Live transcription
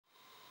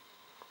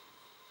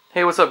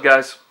Hey, what's up,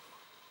 guys?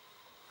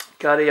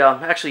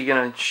 I'm actually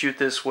gonna shoot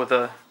this with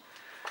a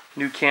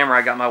new camera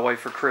I got my wife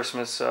for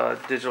Christmas,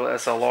 digital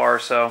SLR.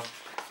 So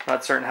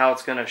not certain how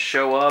it's gonna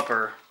show up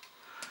or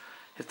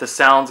if the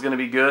sound's gonna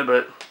be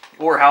good,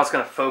 or how it's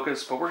gonna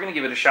focus. But we're gonna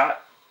give it a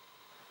shot.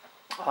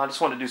 I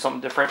just wanted to do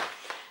something different.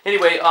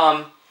 Anyway,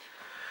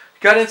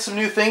 got in some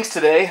new things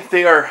today.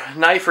 They are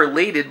knife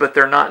related, but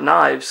they're not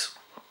knives.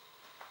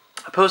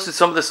 I posted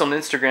some of this on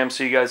Instagram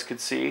so you guys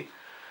could see.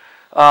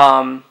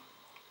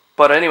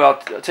 But anyway, I'll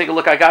take a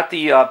look. I got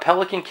the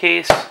Pelican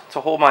case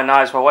to hold my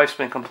knives. My wife's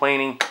been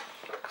complaining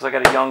because I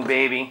got a young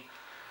baby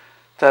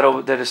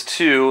that is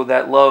 2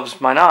 that loves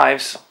my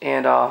knives,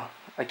 and I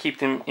keep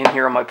them in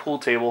here on my pool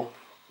table.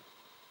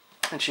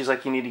 And she's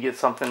like, "You need to get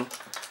something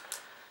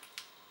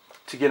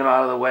to get them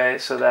out of the way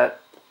so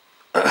that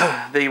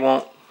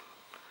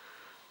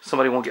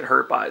somebody won't get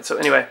hurt by it." So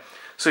anyway,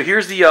 so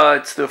here's the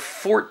it's the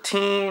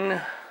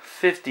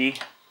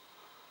 1450.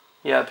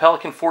 Yeah,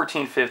 Pelican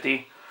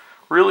 1450.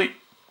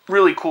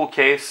 Really cool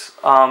case.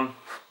 I've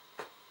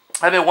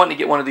been wanting to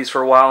get one of these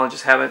for a while and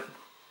just haven't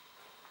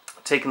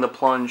taken the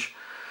plunge.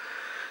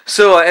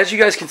 So as you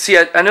guys can see,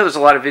 I know there's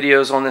a lot of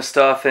videos on this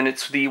stuff, and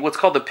it's what's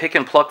called the pick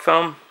and pluck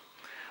foam,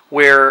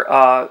 where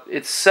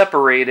it's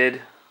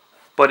separated,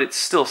 but it's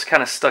still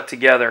kind of stuck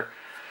together.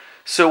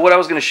 So what I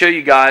was going to show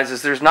you guys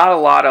is there's not a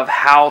lot of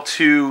how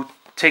to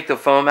take the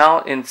foam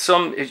out, and as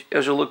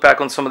you'll look back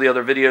on some of the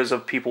other videos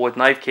of people with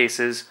knife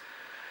cases,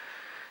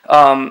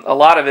 a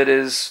lot of it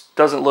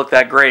doesn't look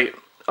that great.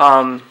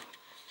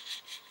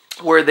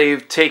 Where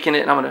they've taken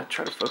it, and I'm going to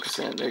try to focus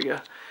in. There you go.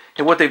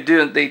 And what they've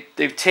done,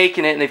 they've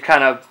taken it and they've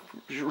kind of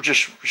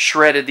just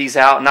shredded these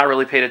out and not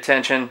really paid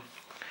attention.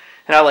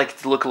 And I like it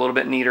to look a little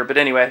bit neater. But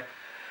anyway,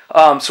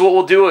 so what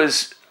we'll do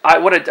is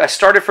I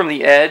started from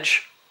the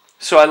edge.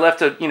 So I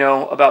left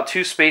about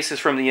 2 spaces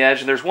from the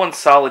edge, and there's one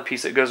solid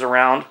piece that goes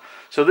around.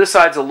 So this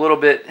side's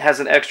has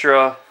an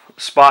extra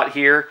spot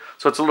here,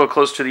 so it's a little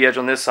close to the edge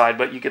on this side,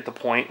 but you get the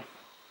point.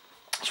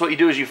 So what you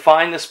do is you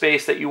find the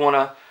space that you want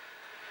to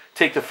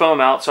take the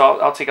foam out. So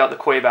I'll take out the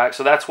quay back.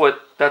 So that's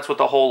what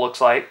the hole looks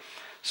like.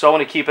 So I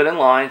want to keep it in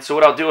line. So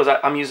what I'll do is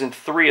I'm using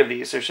 3 of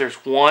these.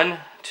 There's 1,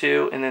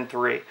 2, and then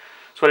 3.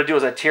 So what I do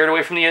is I tear it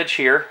away from the edge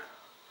here,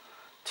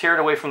 tear it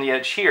away from the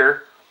edge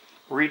here,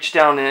 reach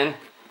down in,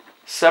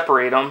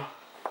 separate them,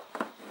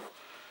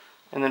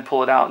 and then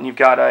pull it out. And you've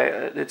got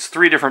it's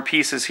 3 different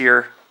pieces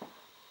here.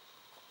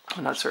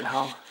 I'm not certain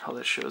how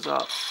this shows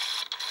up.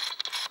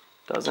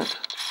 Doesn't.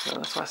 So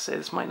that's why I say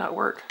this might not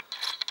work.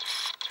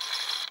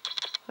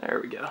 There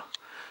we go.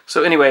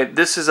 So anyway,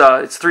 this is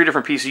it's 3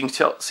 different pieces. You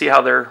can see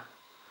how they're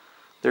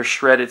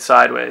shredded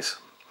sideways.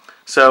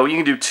 So you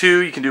can do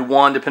 2, you can do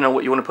 1, depending on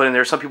what you want to put in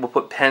there. Some people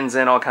put pens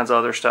in, all kinds of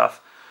other stuff.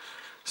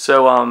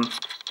 So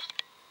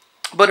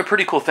but a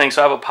pretty cool thing.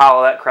 So I have a pile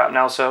of that crap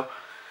now. So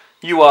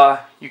you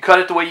cut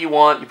it the way you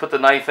want. You put the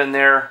knife in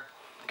there,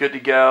 good to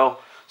go.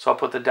 So I'll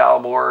put the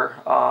dowel bore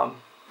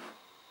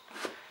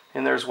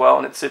in there as well,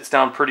 and it sits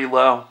down pretty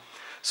low.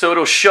 So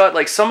it'll shut.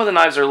 Like some of the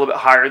knives are a little bit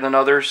higher than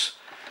others,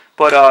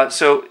 but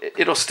so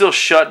it'll still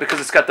shut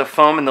because it's got the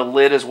foam in the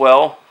lid as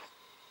well.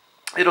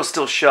 It'll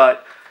still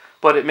shut,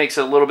 but it makes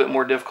it a little bit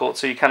more difficult.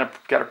 So you kind of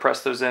got to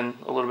press those in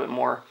a little bit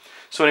more.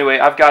 So anyway,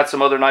 I've got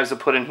some other knives to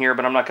put in here,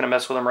 but I'm not going to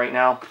mess with them right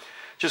now.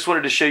 Just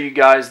wanted to show you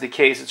guys the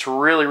case. It's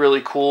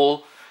really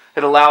cool.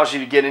 It allows you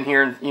to get in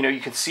here and you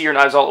can see your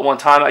knives all at one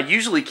time. I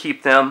usually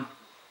keep them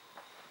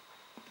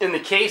in the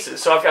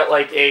cases. So I've got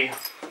like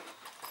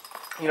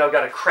I've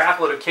got a crap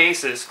load of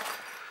cases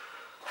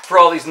for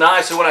all these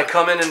knives. So when I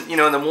come in and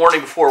in the morning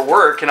before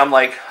work and I'm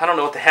like, I don't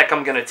know what the heck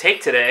I'm going to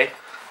take today,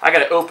 I got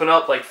to open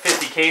up like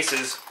 50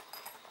 cases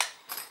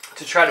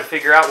to try to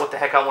figure out what the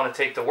heck I want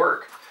to take to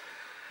work.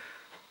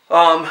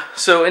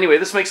 So anyway,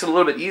 this makes it a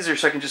little bit easier,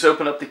 so I can just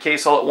open up the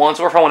case all at once,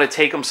 or if I want to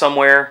take them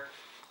somewhere,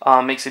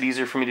 makes it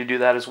easier for me to do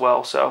that as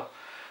well. So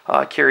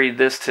I carried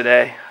this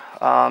today.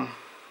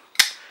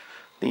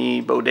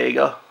 The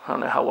Bodega. I don't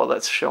know how well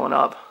that's showing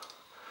up,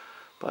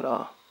 but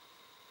I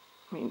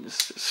mean,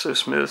 it's so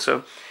smooth.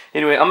 So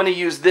anyway, I'm going to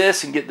use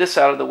this and get this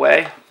out of the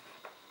way.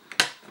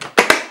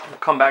 We'll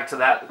come back to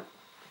that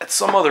at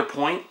some other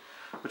point,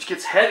 which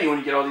gets heavy when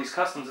you get all these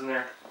customs in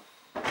there.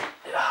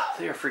 Yeah,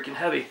 they are freaking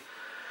heavy.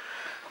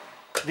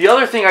 The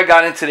other thing I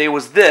got in today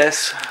was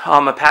this,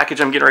 a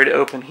package I'm getting ready to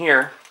open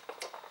here,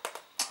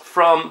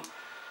 from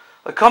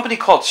a company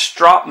called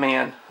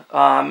Stropman.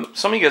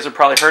 Some of you guys have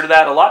probably heard of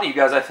that. A lot of you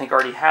guys, I think,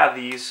 already have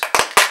these.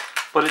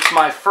 But it's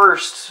my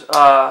first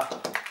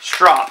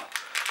strop.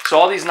 So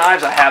all these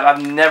knives I have,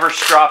 I've never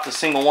stropped a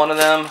single one of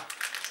them.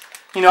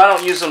 I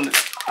don't use them.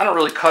 I don't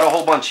really cut a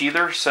whole bunch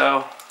either.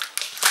 So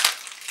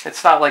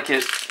it's not like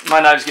my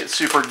knives get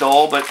super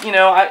dull. But,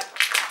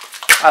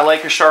 I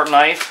like a sharp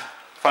knife.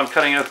 If I'm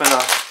cutting open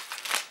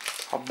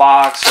a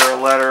box or a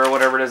letter or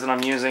whatever it is that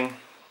I'm using.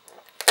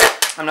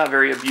 I'm not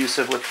very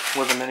abusive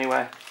with them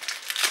anyway.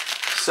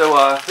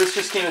 So this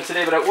just came in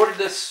today, but I ordered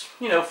this,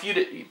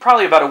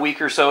 probably about a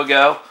week or so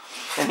ago,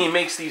 and he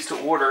makes these to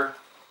order.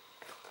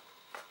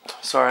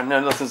 Sorry, I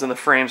know nothing's in the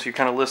frame, so you're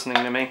kind of listening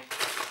to me.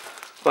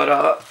 But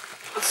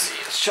let's see,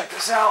 let's check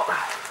this out.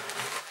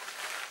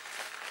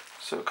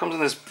 So it comes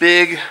in this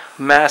big,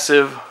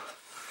 massive,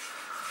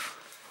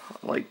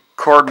 like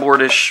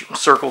cardboardish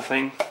circle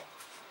thing.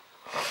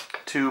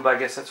 Tube, I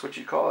guess that's what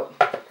you call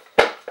it.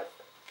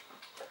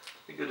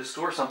 Be good to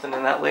store something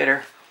in that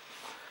later.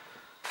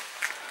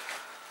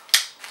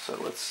 So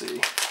let's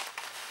see.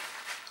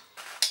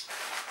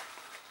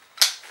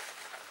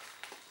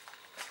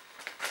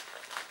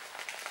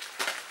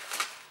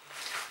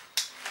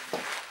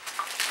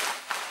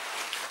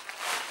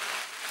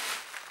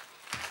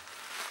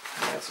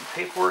 Some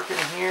paperwork in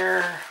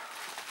here,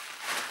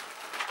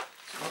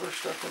 some other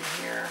stuff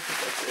in here. I think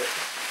that's it.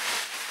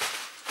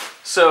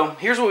 So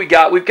here's what we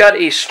got. We've got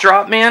a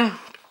Stropman,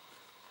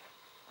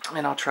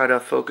 and I'll try to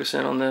focus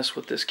in on this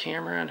with this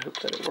camera and hope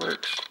that it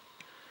works.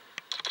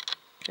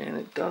 And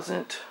it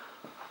doesn't.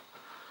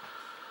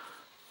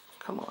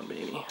 Come on,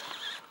 baby.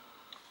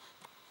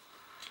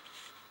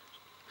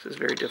 This is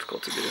very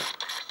difficult to do.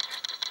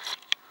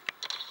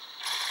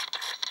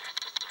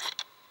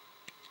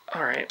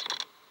 All right.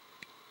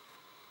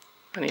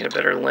 I need a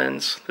better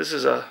lens. This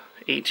is a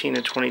 18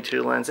 to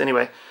 22 lens.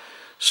 Anyway,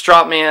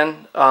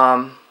 Stropman.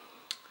 I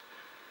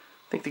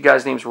think the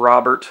guy's name's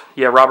Robert.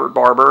 Yeah, Robert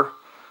Barber.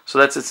 So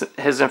that's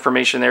his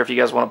information there if you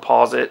guys want to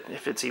pause it,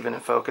 if it's even in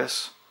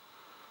focus.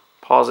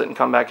 Pause it and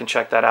come back and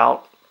check that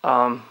out.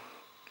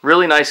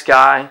 Really nice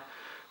guy.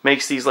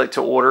 Makes these like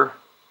to order.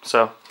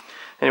 So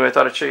anyway, I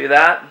thought I'd show you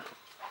that.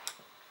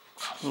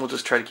 We'll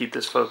just try to keep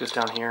this focused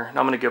down here. And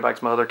I'm going to go back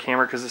to my other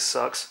camera because this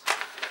sucks.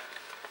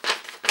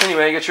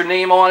 Anyway, you got your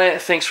name on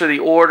it. Thanks for the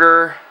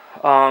order.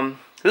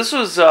 This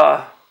was,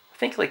 I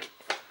think, like,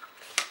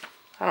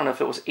 I don't know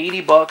if it was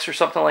 80 bucks or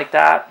something like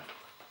that.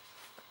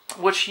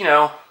 Which, you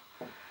know,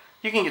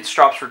 you can get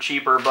Strops for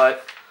cheaper.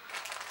 But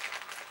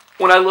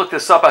when I looked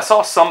this up, I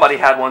saw somebody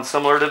had one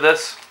similar to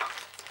this.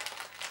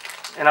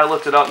 And I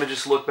looked it up and it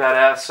just looked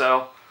badass.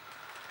 So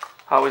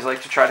I always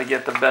like to try to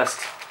get the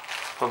best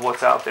of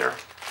what's out there.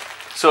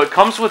 So it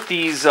comes with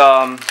these...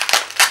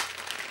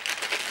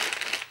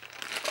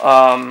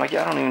 I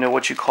don't even know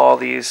what you call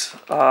these,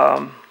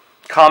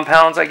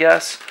 compounds, I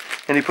guess.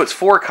 And he puts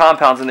 4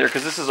 compounds in there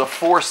because this is a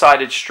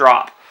 4-sided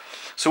strop.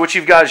 So what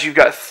you've got is you've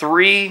got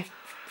 3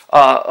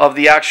 of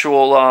the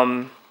actual,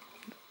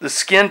 the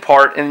skin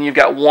part, and you've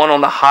got 1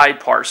 on the hide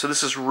part. So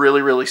this is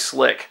really, really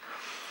slick.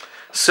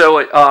 So,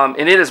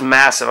 and it is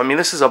massive. I mean,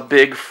 this is a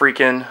big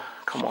freaking,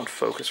 come on,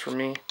 focus for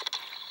me.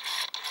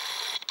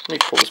 Let me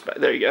pull this back.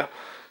 There you go.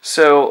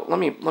 So let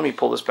me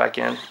pull this back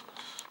in.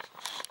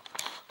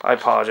 I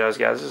apologize,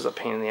 guys. This is a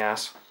pain in the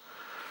ass.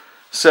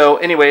 So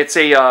anyway, it's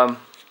a,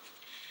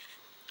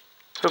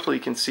 hopefully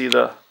you can see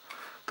the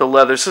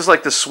leather. This is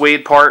like the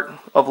suede part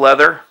of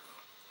leather.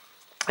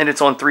 And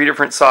it's on 3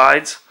 different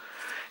sides.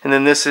 And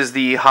then this is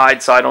the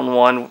hide side on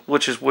one,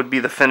 which would be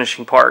the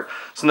finishing part.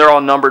 So they're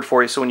all numbered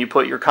for you. So when you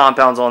put your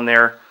compounds on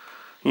there,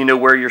 you know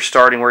where you're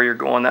starting, where you're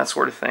going, that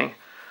sort of thing.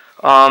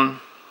 And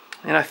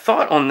I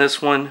thought on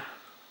this one,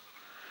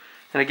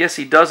 and I guess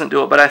he doesn't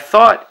do it, but I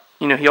thought,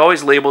 you know, he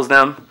always labels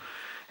them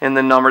in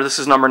the number. This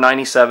is number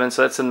 97,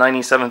 so that's the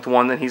 97th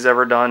one that he's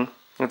ever done.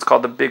 It's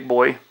called the Big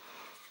Boy.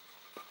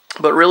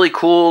 But really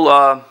cool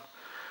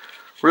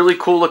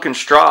looking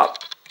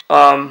strop.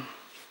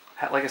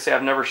 Like I say,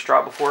 I've never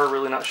stropped before.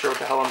 Really not sure what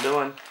the hell I'm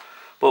doing.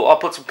 But I'll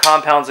put some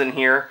compounds in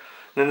here.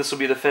 And then this will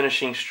be the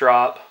finishing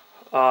strop.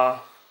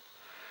 But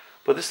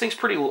this thing's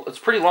pretty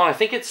long. I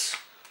think it's...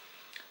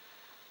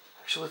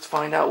 Actually, let's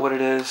find out what it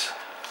is.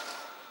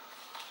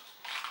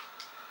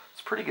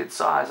 It's pretty good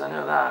size. I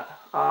know that.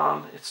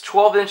 It's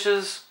 12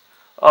 inches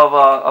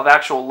of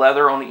actual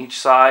leather on each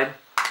side.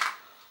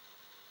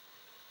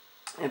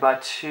 And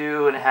about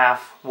 2.5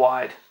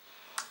 wide.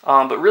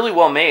 But really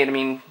well made. I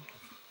mean...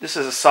 This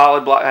is a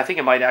solid block. I think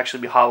it might actually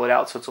be hollowed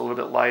out, so it's a little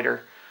bit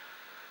lighter.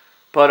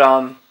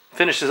 But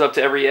finishes up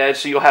to every edge,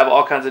 so you'll have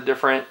all kinds of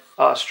different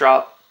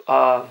strop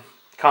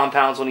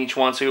compounds on each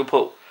one. So you'll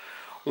put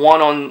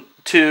 1 on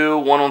 2,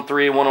 1 on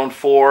 3, 1 on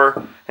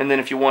 4, and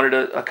then if you wanted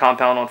a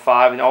compound on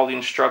 5, and all the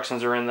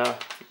instructions are in the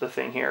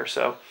thing here.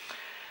 So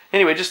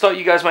anyway, just thought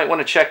you guys might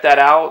want to check that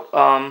out.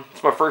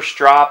 It's my first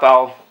strop.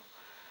 I'll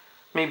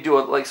maybe do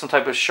like some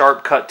type of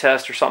sharp cut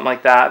test or something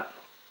like that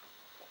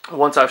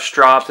once I've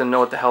stropped and know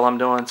what the hell I'm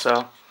doing.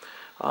 So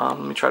let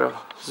me try to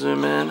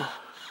zoom in.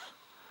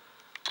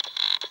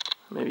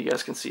 Maybe you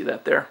guys can see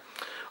that there.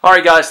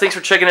 Alright guys, thanks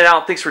for checking it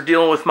out. Thanks for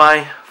dealing with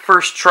my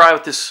first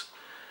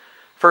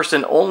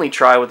and only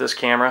try with this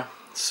camera.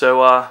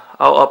 So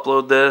I'll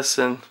upload this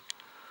and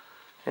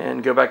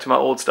go back to my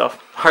old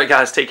stuff. Alright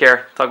guys, take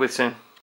care. Talk with you soon.